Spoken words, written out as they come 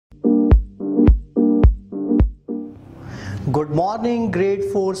Good morning, grade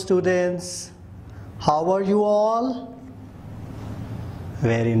 4 students. How are you all?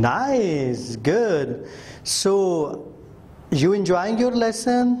 Very nice, good. So, you enjoying your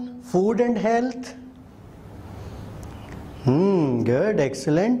lesson, food and health? Good,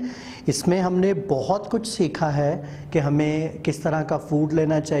 excellent. इसमें हमने बहुत कुछ सीखा है कि हमें किस तरह का फूड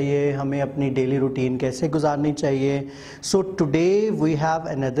लेना चाहिए, हमें अपनी डेली रूटीन कैसे गुजारनी चाहिए. So today we have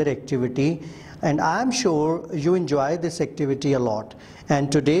another activity and I am sure you enjoy this activity a lot.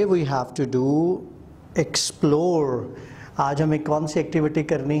 And today we have to do explore. आज हमें कौन सी एक्टिविटी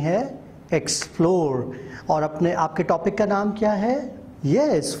करनी है? Explore. और आपके टॉपिक का नाम क्या है?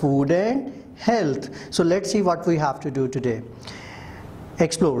 Yes, food and health. So let's see what we have to do today.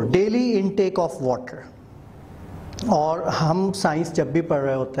 Explore daily intake of water. और हम साइंस जब भी पढ़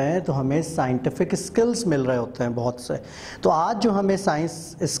रहे होते हैं तो हमें साइंटिफिक स्किल्स मिल रहे होते हैं बहुत से. तो आज जो हमें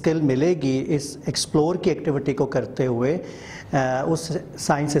साइंस स्किल मिलेगी इस एक्सप्लोर की एक्टिविटी को करते हुए, उस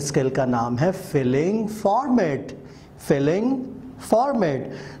साइंस स्किल का नाम है फिलिंग फॉर्मेट. Filling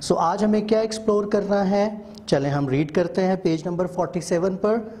format. सो आज हमें क्या एक्सप्लोर करना है? चलें हम रीड करते हैं पेज नंबर 47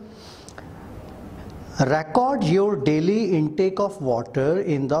 पर. Record your daily intake of water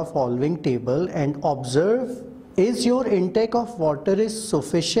in the following table and observe is your intake of water is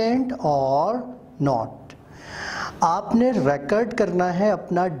sufficient or not. आपने रिकॉर्ड करना है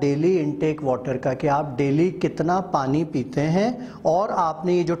अपना डेली इंटेक वाटर का कि आप डेली कितना पानी पीते हैं. और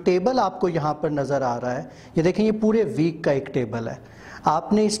आपने ये जो टेबल आपको यहाँ पर नज़र आ रहा है, ये देखें, ये पूरे वीक का एक टेबल है.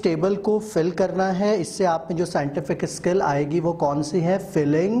 आपने इस टेबल को फिल करना है. इससे आप में जो साइंटिफिक स्किल आएगी वो कौन सी है?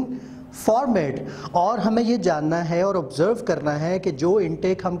 Filling format. और हमें ये जानना है और ऑब्जर्व करना है कि जो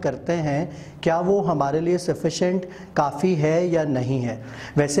इनटेक हम करते हैं क्या वो हमारे लिए सफिशेंट, काफ़ी है या नहीं है.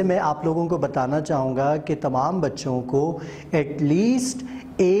 वैसे मैं आप लोगों को बताना चाहूँगा कि तमाम बच्चों को at least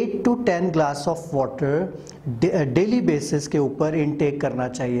 8 to 10 glass of water daily basis के ऊपर इनटेक करना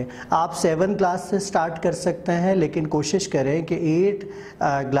चाहिए. आप 7 ग्लास से स्टार्ट कर सकते हैं, लेकिन कोशिश करें कि 8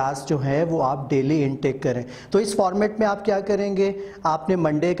 ग्लास जो है वो आप डेली इनटेक करें. तो इस फॉर्मेट में आप क्या करेंगे? आपने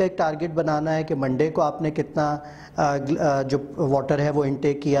मंडे का एक टारगेट बनाना है कि मंडे को आपने कितना जो वाटर है वो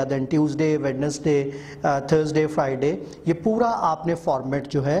इनटेक किया. Then Tuesday, Wednesday, Thursday, Friday, ये पूरा आपने फॉर्मेट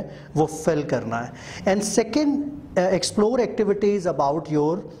जो है वो फिल करना है. And second, explore activities about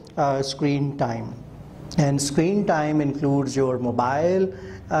your screen time, and screen time includes your mobile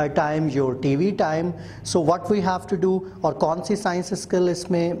time, your TV time. So what we have to do, और कौन सी साइंस स्किल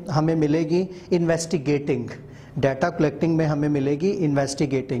इसमें हमें मिलेगी? इन्वेस्टिगेटिंग. डाटा कलेक्टिंग में हमें मिलेगी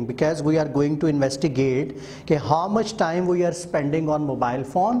investigating, because we are going to investigate कि how much time we are spending on mobile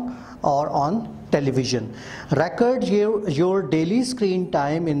phone or on television. Record your daily screen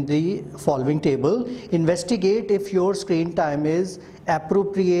time in the following table. Investigate if your screen time is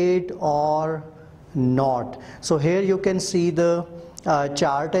appropriate or not. So here you can see the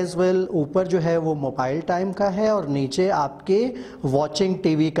chart as well. ऊपर जो है वो mobile time का है और नीचे आपके watching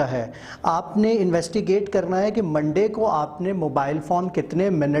TV का है. आपने इन्वेस्टिगेट करना है कि मंडे को आपने मोबाइल फ़ोन कितने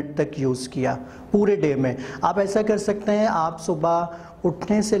मिनट तक यूज़ किया पूरे डे में. आप ऐसा कर सकते हैं, आप सुबह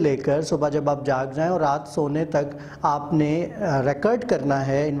उठने से लेकर सुबह जब आप जाग जाएं और रात सोने तक आपने रिकॉर्ड करना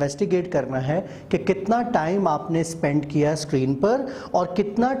है, इन्वेस्टिगेट करना है कि कितना टाइम आपने स्पेंड किया स्क्रीन पर और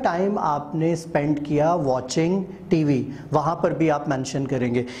कितना टाइम आपने स्पेंड किया वॉचिंग टीवी. वहाँ पर भी आप मेंशन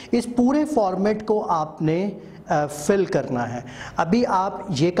करेंगे. इस पूरे फॉर्मेट को आपने फिल करना है. अभी आप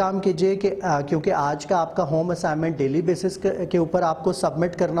ये काम कीजिए कि क्योंकि आज का आपका होम असाइनमेंट डेली बेसिस के ऊपर आपको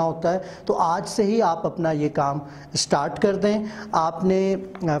सबमिट करना होता है, तो आज से ही आप अपना ये काम स्टार्ट कर दें. आपने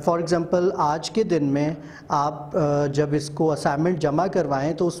फॉर एग्जांपल आज के दिन में आप जब इसको असाइनमेंट जमा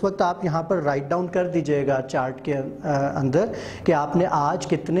करवाएं तो उस वक्त आप यहाँ पर राइट डाउन कर दीजिएगा चार्ट के अंदर कि आपने आज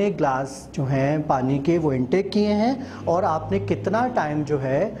कितने ग्लास जो हैं पानी के वो इनटेक किए हैं और आपने कितना टाइम जो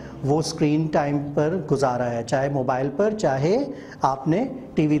है वो स्क्रीन टाइम पर गुजारा है, चाहे मोबाइल पर चाहे आपने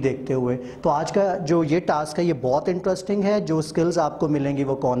टीवी देखते हुए. तो आज का जो ये टास्क है ये बहुत इंटरेस्टिंग है. जो स्किल्स आपको मिलेंगी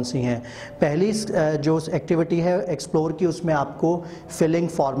वो कौन सी हैं? पहली जो एक्टिविटी है एक्सप्लोर की, उसमें आपको फिलिंग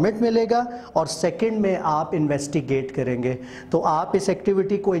फॉर्मेट मिलेगा और सेकंड में आप इन्वेस्टिगेट करेंगे. तो आप इस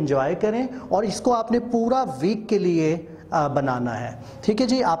एक्टिविटी को एंजॉय करें और इसको आपने पूरा वीक के लिए बनाना है. ठीक है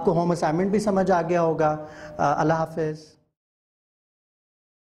जी, आपको होम असाइनमेंट भी समझ आ गया होगा. अल्लाह हाफिज़.